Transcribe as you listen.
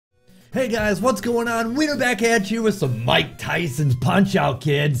Hey guys, what's going on? Weiner back at you with some Mike Tyson's Punch-Out,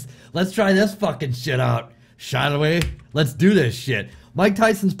 kids. Let's try this fucking shit out. Shot away. Let's do this shit. Mike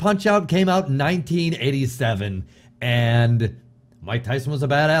Tyson's Punch-Out came out in 1987, and Mike Tyson was a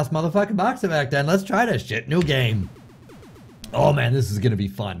badass motherfucking boxer back then. Let's try this shit. New game. Oh man, this is gonna be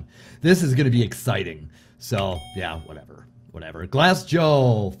fun. This is gonna be exciting. So, yeah, whatever. Glass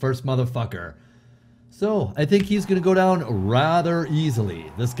Joe, first motherfucker. So, I think he's gonna go down rather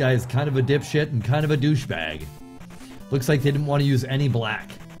easily. This guy is kind of a dipshit and kind of a douchebag. Looks like they didn't want to use any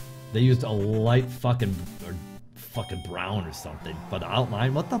black. They used a light fucking brown or something for the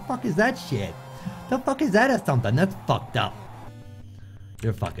outline. What the fuck is that shit? The fuck is that or something? That's fucked up.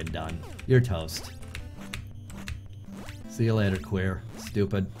 You're fucking done. You're toast. See you later, queer.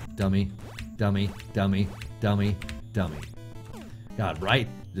 Stupid. Dummy. Dummy. Dummy. Dummy. Dummy. God, right,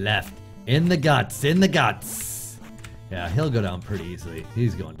 left. In the guts. In the guts. Yeah, he'll go down pretty easily.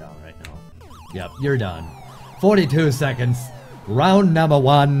 He's going down right now. Yep, you're done. 42 seconds. Round number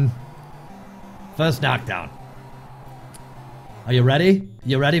 1. First knockdown. Are you ready?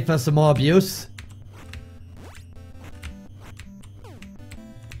 You ready for some more abuse?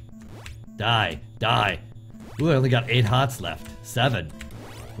 Die. Die. Ooh, I only got 8 hearts left. 7.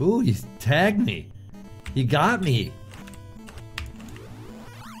 Ooh, he tagged me. He got me.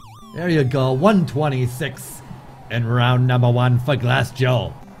 There you go. 126 in round number 1 for Glass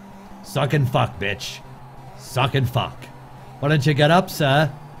Joe. Suck and fuck, bitch. Suck and fuck. Why don't you get up, sir?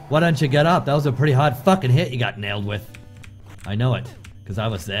 Why don't you get up? That was a pretty hard fucking hit you got nailed with. I know it, because I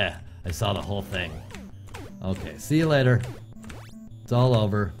was there. I saw the whole thing. Okay, see you later. It's all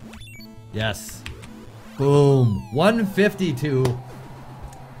over. Yes. Boom. 152.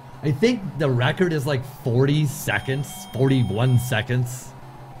 I think the record is like 40 seconds. 41 seconds.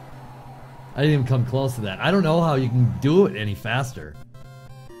 I didn't even come close to that. I don't know how you can do it any faster.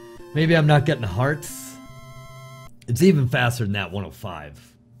 Maybe I'm not getting hearts. It's even faster than that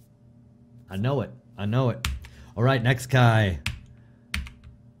 105. I know it. I know it. Alright, next guy.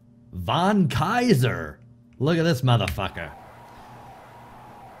 Von Kaiser. Look at this motherfucker.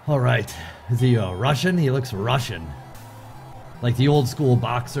 Alright. Is he a Russian? He looks Russian. Like the old school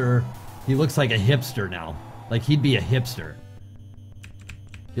boxer. He looks like a hipster now. Like he'd be a hipster.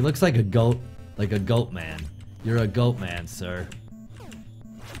 He looks like a goat man. You're a goat man, sir.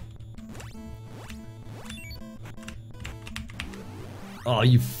 Oh,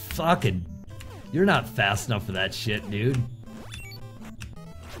 you fucking... You're not fast enough for that shit, dude.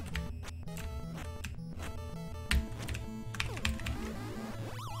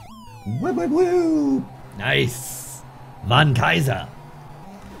 Woo woo woo! Nice! Von Kaiser.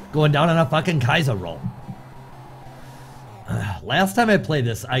 Going down on a fucking Kaiser roll. Last time I played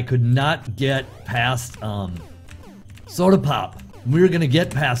this, I could not get past Soda Pop. We were gonna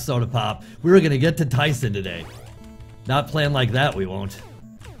get past Soda Pop. We were gonna get to Tyson today. Not playing like that, we won't.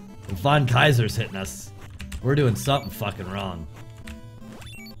 If Von Kaiser's hitting us, we're doing something fucking wrong.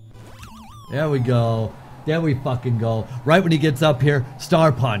 There we go. There we fucking go. Right when he gets up here,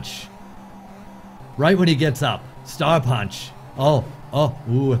 Star Punch. Right when he gets up, Star Punch. Oh,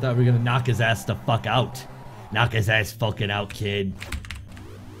 ooh, I thought we were gonna knock his ass the fuck out. Knock his ass fucking out, kid.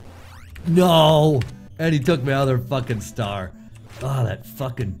 No! And he took my other fucking star. Oh, that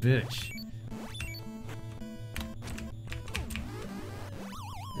fucking bitch.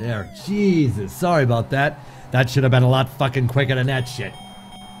 There, Jesus, sorry about that. That should have been a lot fucking quicker than that shit.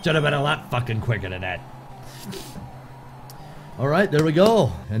 Should have been a lot fucking quicker than that. Alright, there we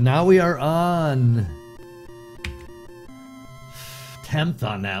go. And now we are on 10th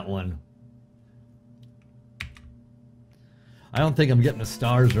on that one. I don't think I'm getting the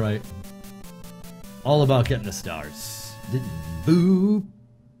stars right. All about getting the stars. Boop.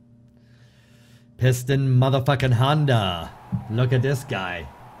 Piston motherfucking Honda. Look at this guy.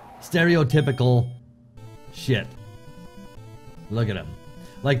 Stereotypical shit. Look at him.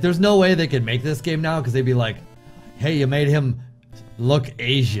 Like, there's no way they could make this game now because they'd be like, hey, you made him look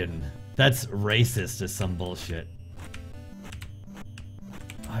Asian. That's racist or some bullshit.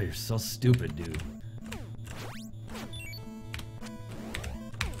 Oh, you're so stupid, dude.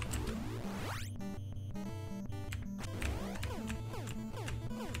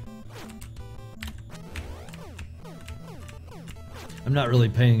 I'm not really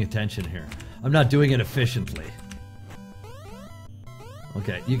paying attention here. I'm not doing it efficiently.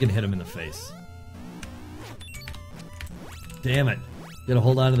 Okay, you can hit him in the face. Damn it. Gotta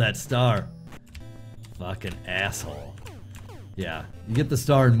hold on to that star. Fucking asshole. Yeah, you get the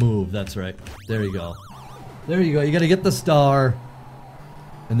star and move, that's right. There you go. There you go, you gotta get the star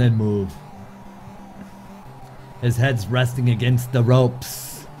and then move. His head's resting against the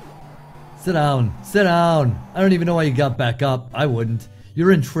ropes. Sit down. Sit down. I don't even know why you got back up. I wouldn't.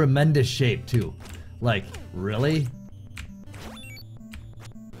 You're in tremendous shape, too. Like, really?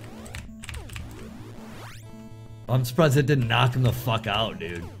 I'm surprised it didn't knock him the fuck out,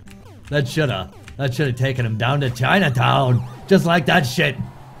 dude. That shoulda taken him down to Chinatown. Just like that shit.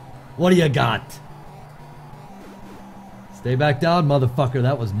 What do you got? Stay back down, motherfucker.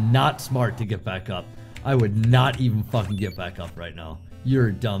 That was not smart to get back up. I would not even fucking get back up right now. You're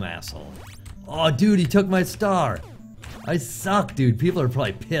a dumb asshole. Oh, dude, he took my star. I suck, dude. People are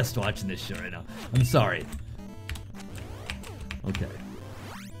probably pissed watching this shit right now. I'm sorry. Okay.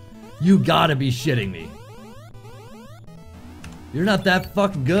 You gotta be shitting me. You're not that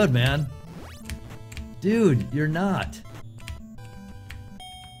fucking good, man. Dude, you're not.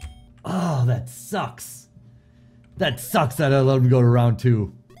 Oh, that sucks. That sucks that I let him go to round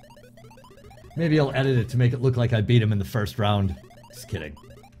 2. Maybe I'll edit it to make it look like I beat him in the first round. Just kidding.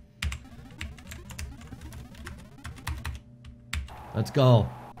 Let's go.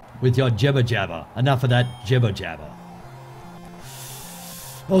 With your jibber jabber. Enough of that jibber jabber.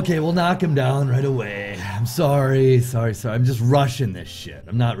 Okay, we'll knock him down right away. I'm sorry. I'm just rushing this shit.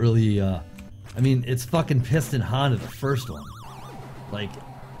 I'm not really, I mean, it's fucking Piston Honda, the first one. Like,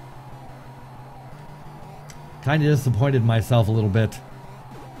 kind of disappointed in myself a little bit.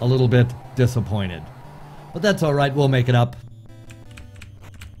 A little bit disappointed. But that's alright, we'll make it up.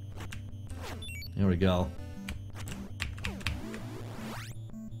 Here we go.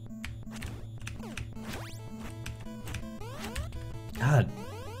 God.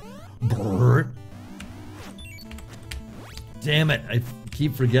 Brrr. Damn it, I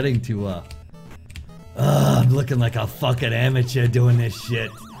keep forgetting to, I'm looking like a fucking amateur doing this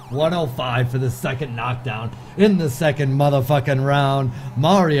shit. 105 for the second knockdown in the second motherfucking round.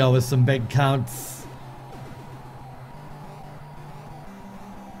 Mario with some big counts.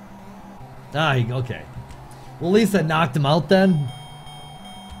 Okay. Well, at least I knocked him out then.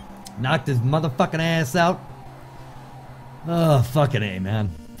 Knocked his motherfucking ass out. Oh, fucking A, man.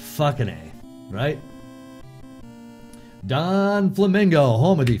 Fucking A. Right? Don Flamingo,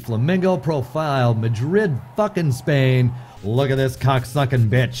 home of the Flamingo Profile, Madrid, fucking Spain. Look at this cocksucking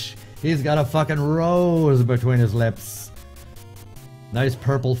bitch. He's got a fucking rose between his lips. Nice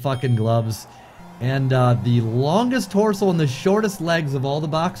purple fucking gloves. And the longest torso and the shortest legs of all the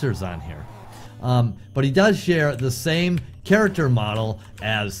boxers on here. But he does share the same character model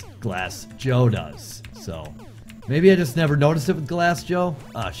as Glass Joe does. So, maybe I just never noticed it with Glass Joe.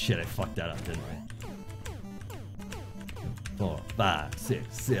 Ah, shit, I fucked that up, didn't I? 4, 5,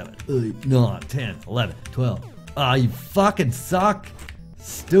 6, 7, 8, 9, 10, 11, 12. Ah, you fucking suck.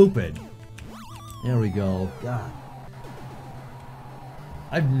 Stupid. There we go. God.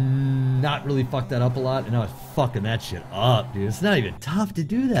 I've not really fucked that up a lot, and I was fucking that shit up, dude. It's not even tough to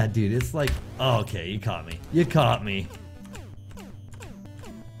do that, dude. It's like, oh, okay, you caught me. You caught me.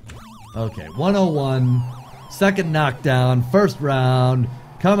 Okay, 101. Second knockdown, first round.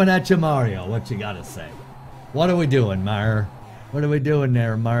 Coming at you, Mario. What you gotta say? What are we doing, Mar? What are we doing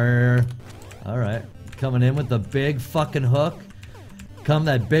there, Mar? Alright. Coming in with the big fucking hook. Come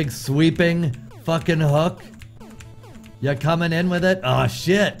that big sweeping fucking hook. You coming in with it? Oh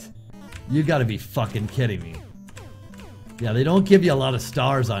shit. You gotta be fucking kidding me. Yeah, they don't give you a lot of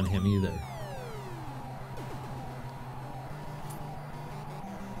stars on him either.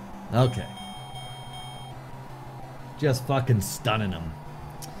 Okay. Just fucking stunning him.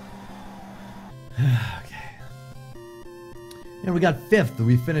 Okay. And we got 5th.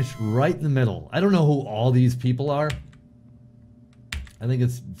 We finished right in the middle. I don't know who all these people are. I think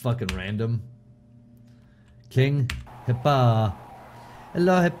it's fucking random. King Hippa.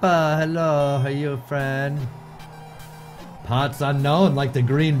 Hello, Hippa. Hello. Are you a friend? Parts unknown, like the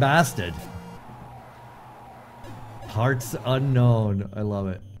green bastard. Parts unknown. I love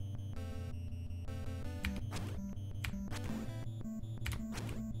it.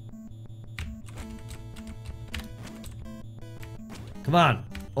 Come on,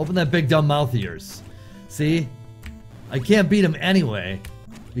 open that big dumb mouth of yours. See? I can't beat him anyway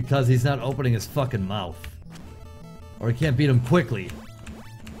because he's not opening his fucking mouth. Or I can't beat him quickly.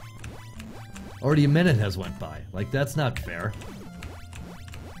 Already a minute has went by. Like, that's not fair.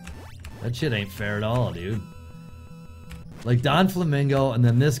 That shit ain't fair at all, dude. Like, Don Flamingo and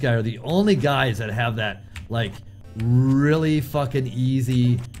then this guy are the only guys that have that, like, really fucking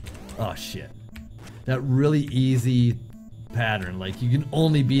easy... Oh, shit. That really easy... pattern. Like, you can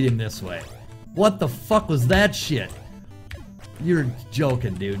only beat him this way. What the fuck was that shit? You're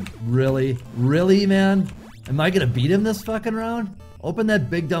joking, dude. Really? Really, man? Am I gonna beat him this fucking round? Open that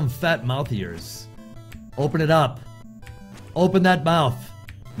big dumb fat mouth of yours. Open it up. Open that mouth.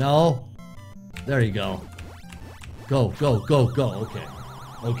 No. There you go. Go, go, go, go. Okay.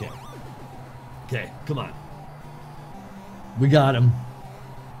 Okay. Okay, come on. We got him.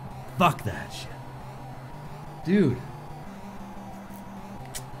 Fuck that shit. Dude.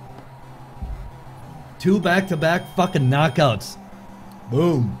 2 back-to-back fucking knockouts.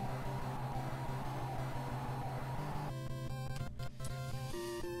 Boom.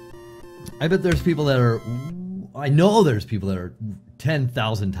 I bet there's people that are... I know there's people that are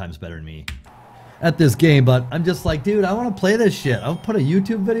 10,000 times better than me at this game, but I'm just like, dude, I want to play this shit. I'll put a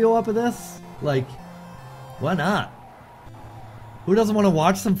YouTube video up of this. Like, why not? Who doesn't want to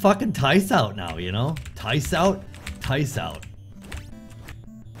watch some fucking Tice out now, you know? Tice out? Tice out.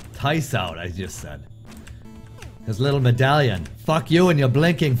 Tice out, I just said. His little medallion. Fuck you and your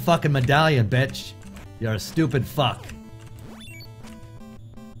blinking fucking medallion, bitch. You're a stupid fuck.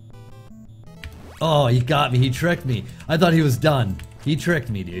 Oh, he got me. He tricked me. I thought he was done. He tricked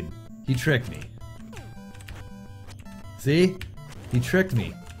me, dude. He tricked me. See? He tricked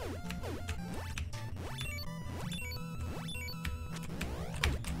me.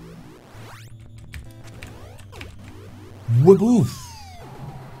 Whoop oof.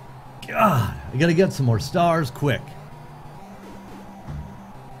 God, I gotta get some more stars quick.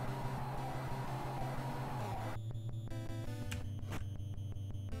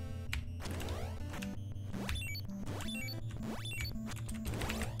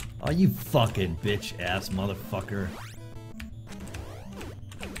 Oh, you fucking bitch ass motherfucker.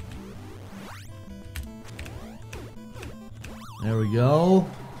 There we go.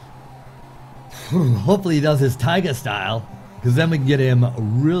 Hopefully he does his tiger style, because then we can get him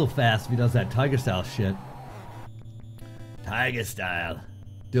real fast if he does that tiger style shit. Tiger style.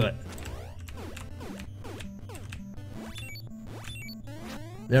 Do it.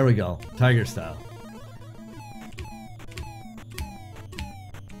 There we go. Tiger style.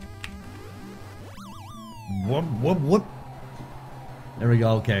 Whoop, whoop, whoop. There we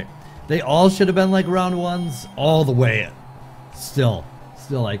go, okay. They all should have been like round ones all the way. Still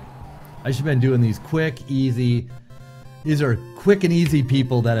like, I should have been doing these quick, easy. These are quick and easy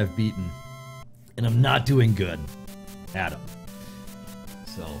people that I've beaten. And I'm not doing good at them.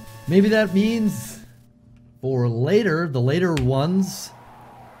 So, maybe that means for later, the later ones.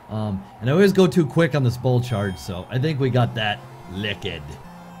 And I always go too quick on this bull charge, so I think we got that licked.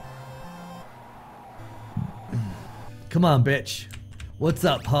 Come on, bitch. What's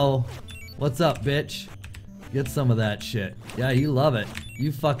up, ho? What's up, bitch? Get some of that shit. Yeah, you love it.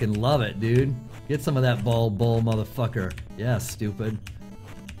 You fucking love it, dude. Get some of that bull, motherfucker. Yeah, stupid.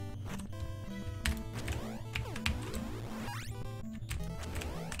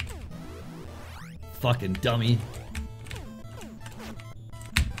 Fucking dummy.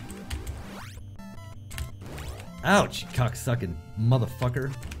 Ouch, cocksucking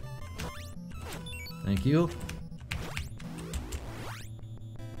motherfucker. Thank you.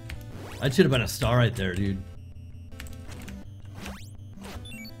 That should have been a star right there, dude.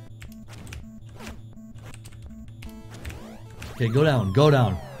 Okay, go down, go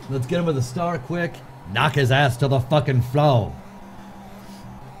down. Let's get him with a star quick. Knock his ass to the fucking floor.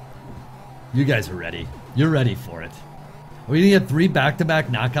 You guys are ready. You're ready for it. Are we gonna get 3 back-to-back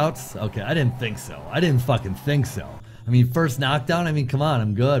knockouts? Okay, I didn't think so. I didn't fucking think so. I mean, first knockdown, I mean, come on,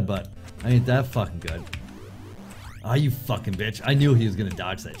 I'm good, but I ain't that fucking good. Ah, you fucking bitch. I knew he was gonna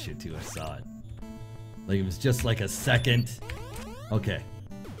dodge that shit too. I saw it. Like, it was just like a second. Okay.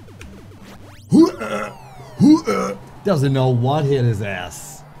 Doesn't know what hit his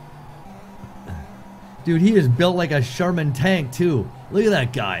ass. Dude, he is built like a Sherman tank too. Look at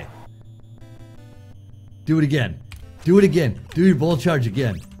that guy. Do it again. Do it again. Do your bull charge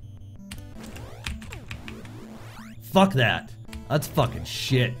again. Fuck that. That's fucking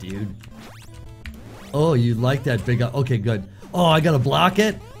shit, dude. Oh, you like that big... Okay, good. Oh, I gotta block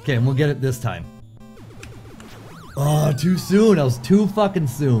it? Okay, and we'll get it this time. Oh, too soon. I was too fucking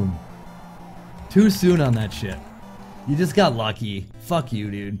soon. Too soon on that shit. You just got lucky. Fuck you,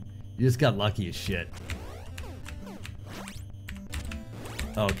 dude. You just got lucky as shit.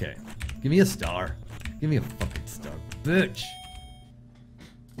 Okay. Give me a star. Give me a fucking star. Bitch.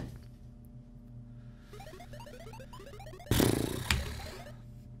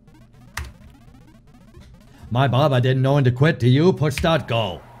 My Bob, I didn't know when to quit. Do you? Push start,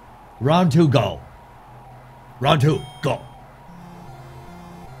 go. Round 2, go. Round 2, go.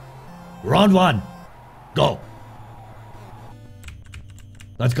 Round 1, go.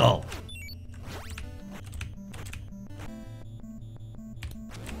 Let's go.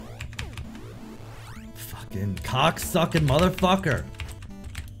 Fucking cock-sucking motherfucker.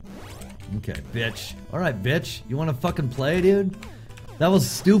 Okay, bitch. Alright, bitch. You wanna fucking play, dude? That was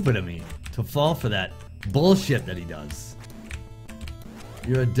stupid of me. to fall for that bullshit that he does.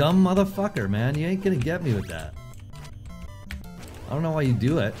 You're a dumb motherfucker, man. You ain't gonna get me with that. I don't know why you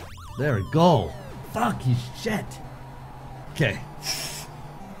do it. There we go. Fuck you, shit. Okay.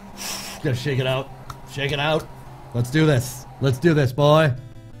 Gotta shake it out. Shake it out. Let's do this. Let's do this, boy.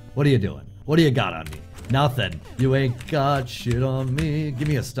 What are you doing? What do you got on me? Nothing. You ain't got shit on me. Give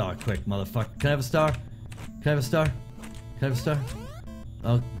me a star quick, motherfucker. Can I have a star? Can I have a star? Can I have a star?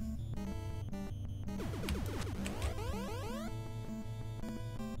 Oh.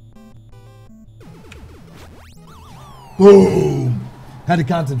 Boom! Had to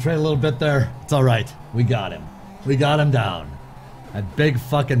concentrate a little bit there. It's alright. We got him. We got him down. That big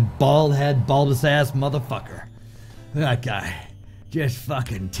fucking bald head, bulbous ass motherfucker. That guy. Just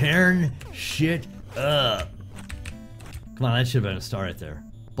fucking tearing shit up. Come on, that should have been a star right there.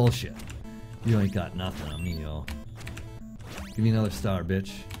 Bullshit. You ain't got nothing on me, yo. Give me another star,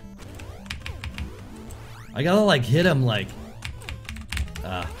 bitch. I gotta like hit him like...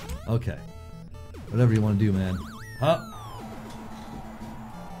 okay. Whatever you wanna do, man. Huh?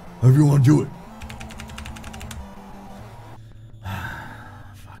 However you wanna do it.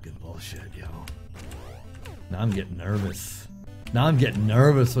 Fucking bullshit, yo. Now I'm getting nervous. Now I'm getting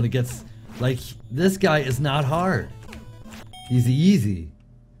nervous when it gets... Like, this guy is not hard. He's easy.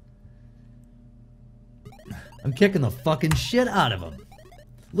 I'm kicking the fucking shit out of him.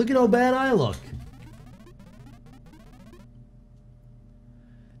 Look at how bad I look.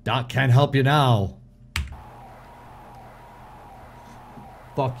 Doc can't help you now.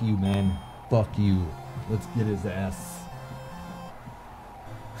 Fuck you, man. Fuck you. Let's get his ass.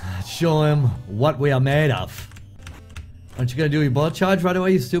 Show him what we are made of. Aren't you gonna do your bullet charge right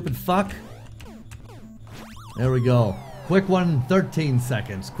away, you stupid fuck? There we go. Quick one, 13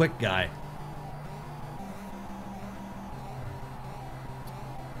 seconds. Quick guy.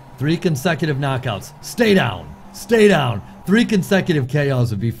 3 consecutive knockouts. Stay down. Stay down. 3 consecutive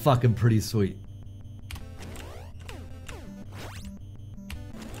KOs would be fucking pretty sweet.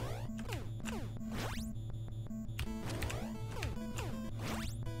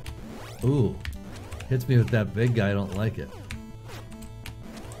 Ooh. Hits me with that big guy, I don't like it.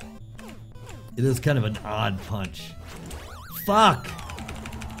 It is kind of an odd punch. Fuck!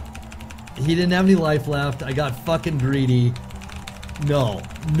 He didn't have any life left. I got fucking greedy. No.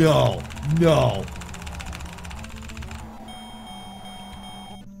 No. No.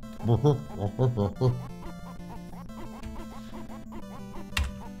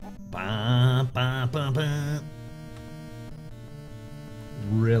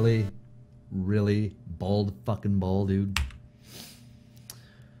 Really? Really? Bald fucking ball, dude.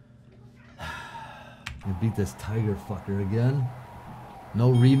 You beat this tiger fucker again?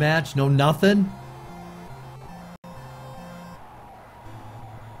 No rematch? No nothing?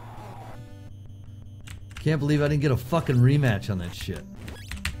 Can't believe I didn't get a fucking rematch on that shit.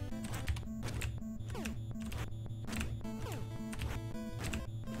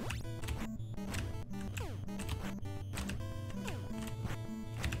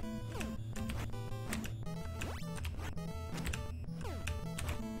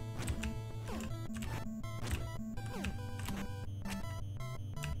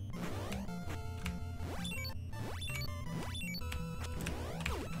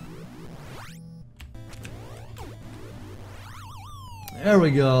 There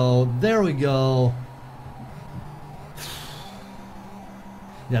we go. There we go.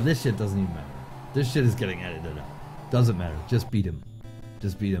 Yeah, this shit doesn't even matter. This shit is getting edited out. Doesn't matter. Just beat him.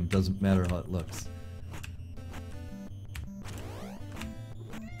 Just beat him. Doesn't matter how it looks.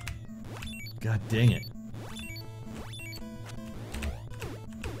 God dang it.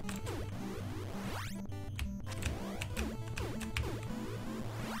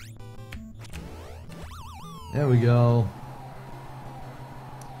 There we go.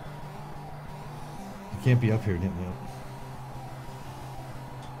 You can't be up here and hit me up.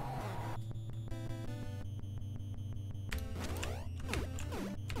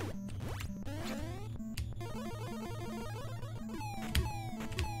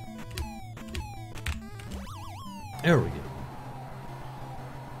 There we go.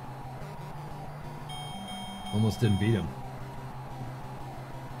 Almost didn't beat him.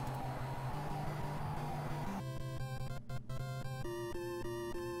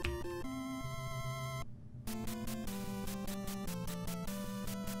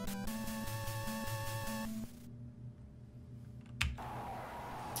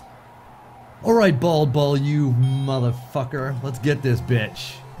 Alright, bald ball, you motherfucker. Let's get this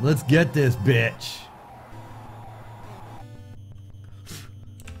bitch. Let's get this bitch.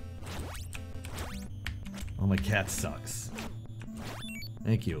 Oh, my cat sucks.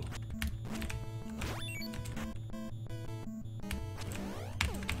 Thank you.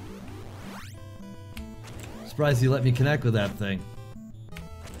 Surprised you let me connect with that thing.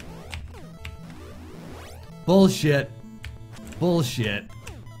 Bullshit. Bullshit.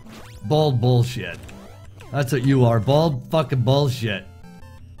 Bald bullshit. That's what you are. Bald fucking bullshit.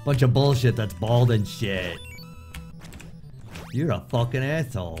 Bunch of bullshit that's bald and shit. You're a fucking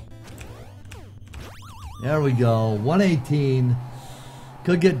asshole. There we go. 118.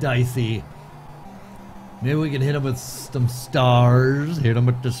 Could get dicey. Maybe we can hit him with some stars. Hit him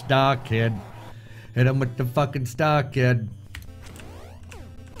with the star, kid. Hit him with the fucking star, kid.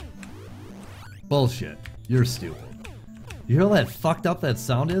 Bullshit. You're stupid. You hear how that fucked up that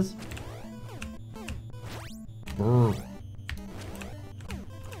sound is? Brr.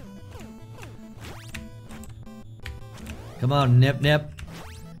 Come on, Nip Nip.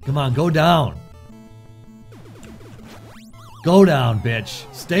 Come on, go down. Go down,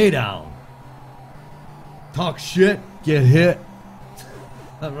 bitch. Stay down. Talk shit, get hit.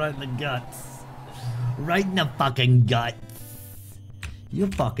 Right in the guts. Right in the fucking guts. You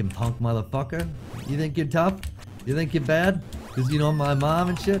fucking punk motherfucker. You think you're tough? You think you're bad? Cause you know my mom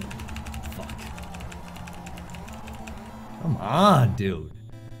and shit? Fuck. Come on, dude.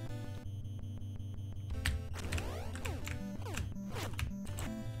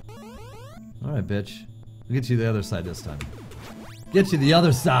 Alright, bitch. I'll get you the other side this time. Get you the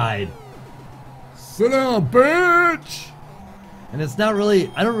other side! Sit down, bitch! And it's not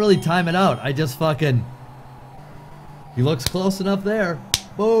really, I don't really time it out. I just fucking... He looks close enough there.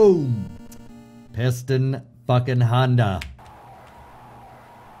 Boom! Piston fucking Honda.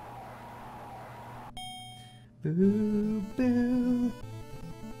 Boo, boo.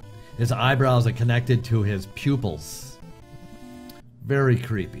 His eyebrows are connected to his pupils. Very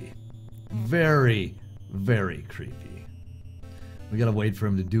creepy. Very, very creepy. We gotta wait for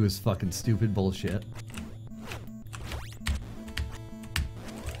him to do his fucking stupid bullshit.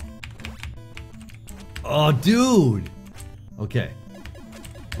 Oh, dude! Okay.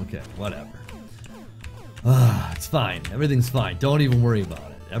 Okay, whatever. It's fine. Everything's fine. Don't even worry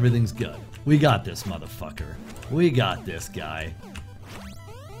about it. Everything's good. We got this, motherfucker. We got this, guy.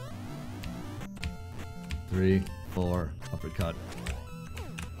 3, 4, uppercut.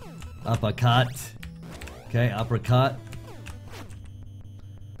 Uppercut. Okay, uppercut.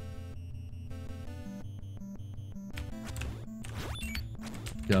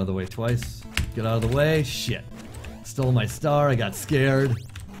 Get out of the way twice. Get out of the way. Shit. Stole my star. I got scared.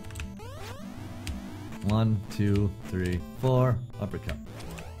 1, 2, 3, 4. Uppercut.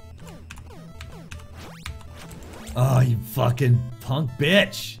 Oh, you fucking punk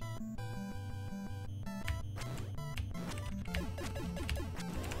bitch.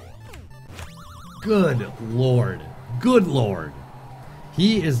 Good lord. Good lord.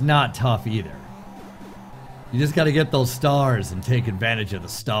 He is not tough either. You just gotta get those stars and take advantage of the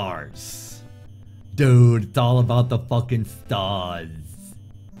stars. Dude, it's all about the fucking stars.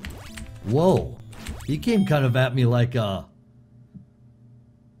 Whoa. He came kind of at me like a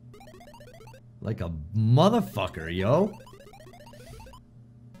motherfucker, yo.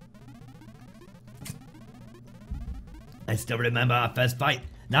 I still remember our first fight.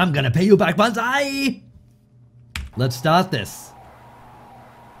 Now I'm gonna pay you back once let's start this.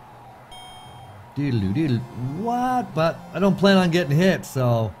 Doodle doodle. What? But I don't plan on getting hit,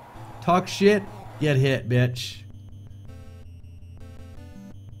 so talk shit, get hit, bitch.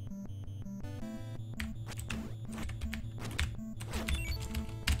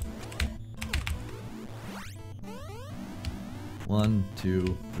 One,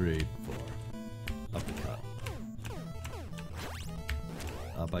 2, 3, 4. Uppercut.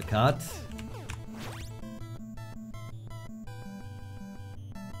 Uppercut.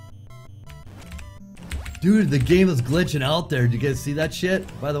 Dude, the game is glitching out there. Did you guys see that shit,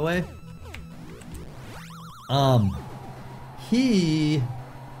 by the way? He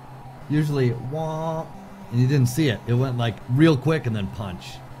usually wah, and you didn't see it. It went like real quick and then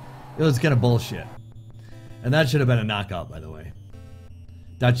punch. It was kind of bullshit. And that should have been a knockout, by the way.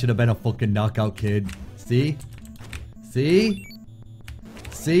 That should have been a fucking knockout, kid. See? See?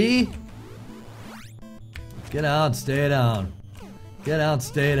 See? Get out, stay down. Get out,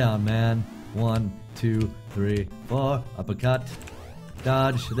 stay down, man. 1, 2, 3, 4. Uppercut.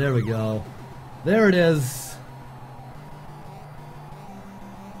 Dodge. There we go. There it is.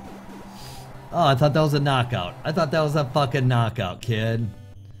 Oh, I thought that was a knockout. I thought that was a fucking knockout, kid.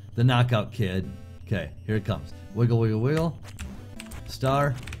 The knockout kid. Okay, here it comes. Wiggle, wiggle, wiggle.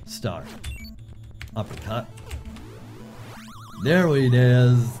 Star, star. Uppercut. There it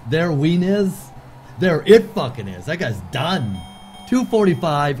is. There we is. There it fucking is. That guy's done.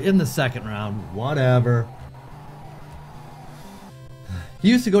 245 in the second round. Whatever. He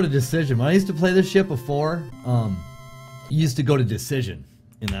used to go to Decision. When I used to play this shit before, he used to go to Decision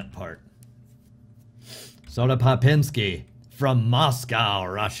in that part. Soda Popinski from Moscow,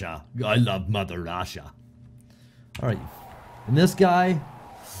 Russia. I love Mother Russia. Alright. And this guy,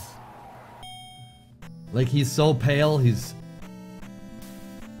 like, he's so pale, he's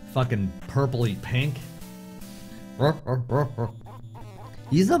fucking purpley pink.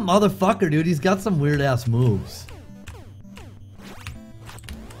 He's a motherfucker, dude. He's got some weird ass moves.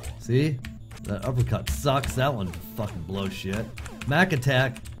 See? That uppercut sucks. That one fucking blows shit. Mac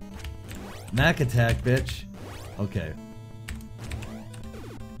attack. Mac attack, bitch. Okay.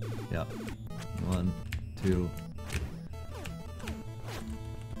 Yep. 1, 2.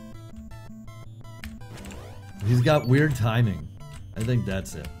 He's got weird timing. I think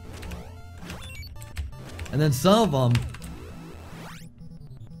that's it. And then some of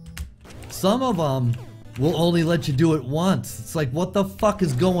them will only let you do it once. It's like, what the fuck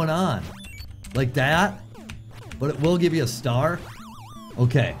is going on? Like that? But it will give you a star?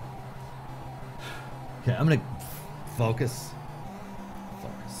 Okay. Okay, I'm gonna focus.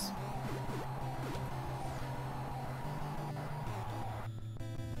 Focus.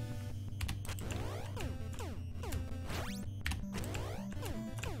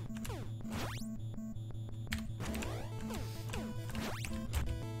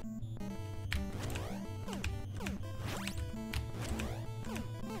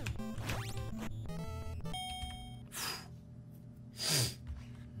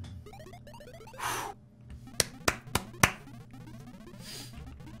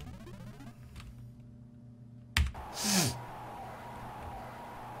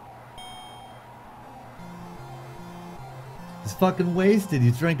 He's fucking wasted.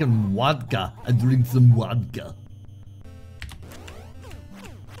 He's drinking vodka. I drink some vodka.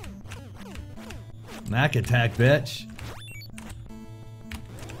 Mac attack, bitch.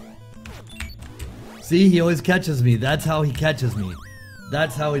 See, he always catches me. That's how he catches me.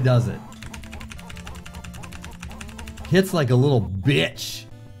 That's how he does it. Hits like a little bitch.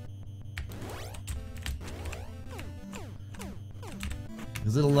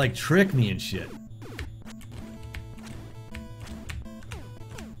 Because it'll like trick me and shit.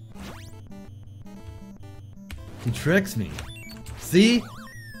 He tricks me. See?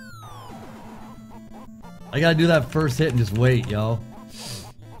 I gotta do that first hit and just wait, yo.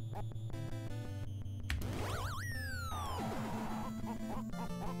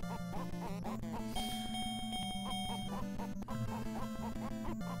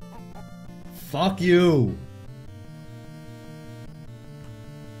 Fuck you.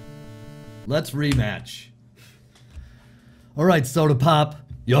 Let's rematch. Alright, Soda Pop.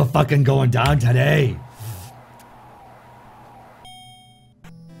 You're fucking going down today.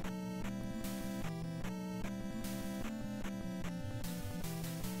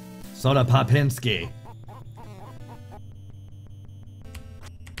 Soda Popinski.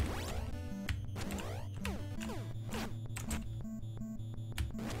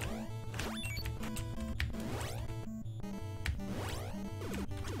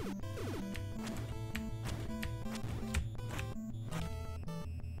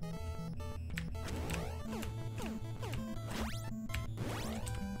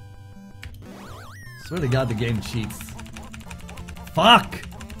 Swear to God, the game cheats. Fuck!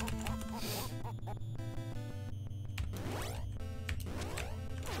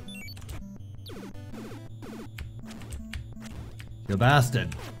 You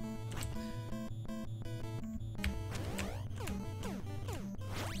bastard.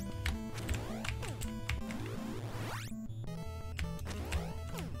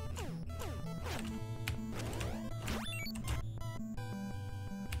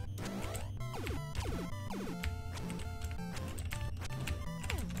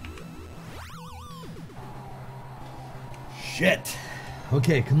 Shit.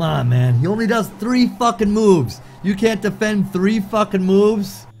 Okay, come on, man. He only does 3 fucking moves. You can't defend 3 fucking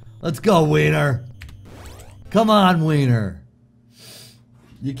moves? Let's go, Weiner. Come on, Weiner.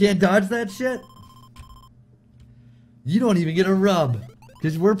 You can't dodge that shit? You don't even get a rub.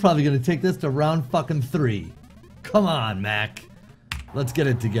 Because we're probably going to take this to round fucking 3. Come on, Mac. Let's get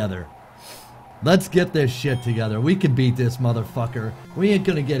it together. Let's get this shit together. We can beat this motherfucker. We ain't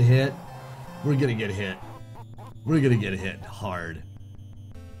going to get hit. We're going to get hit. We're going to get hit hard.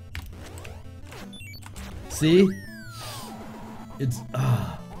 See? It's...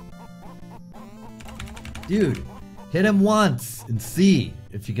 Dude, hit him once and see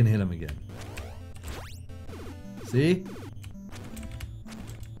if you can hit him again. See?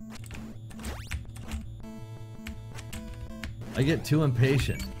 I get too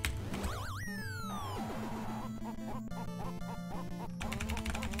impatient.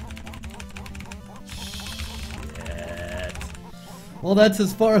 Well, that's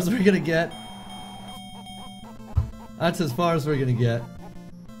as far as we're gonna get. That's as far as we're gonna get.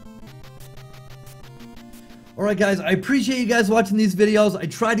 Alright guys, I appreciate you guys watching these videos. I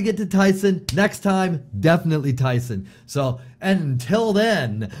tried to get to Tyson. Next time, definitely Tyson. So, and until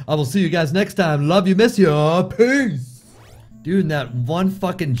then, I will see you guys next time. Love you, miss you. Peace! Dude, and that one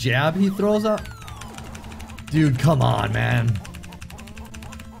fucking jab he throws up. Dude, come on, man.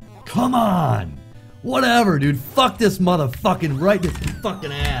 Come on! Whatever, dude. Fuck this motherfucking right in his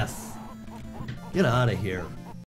fucking ass. Get out of here.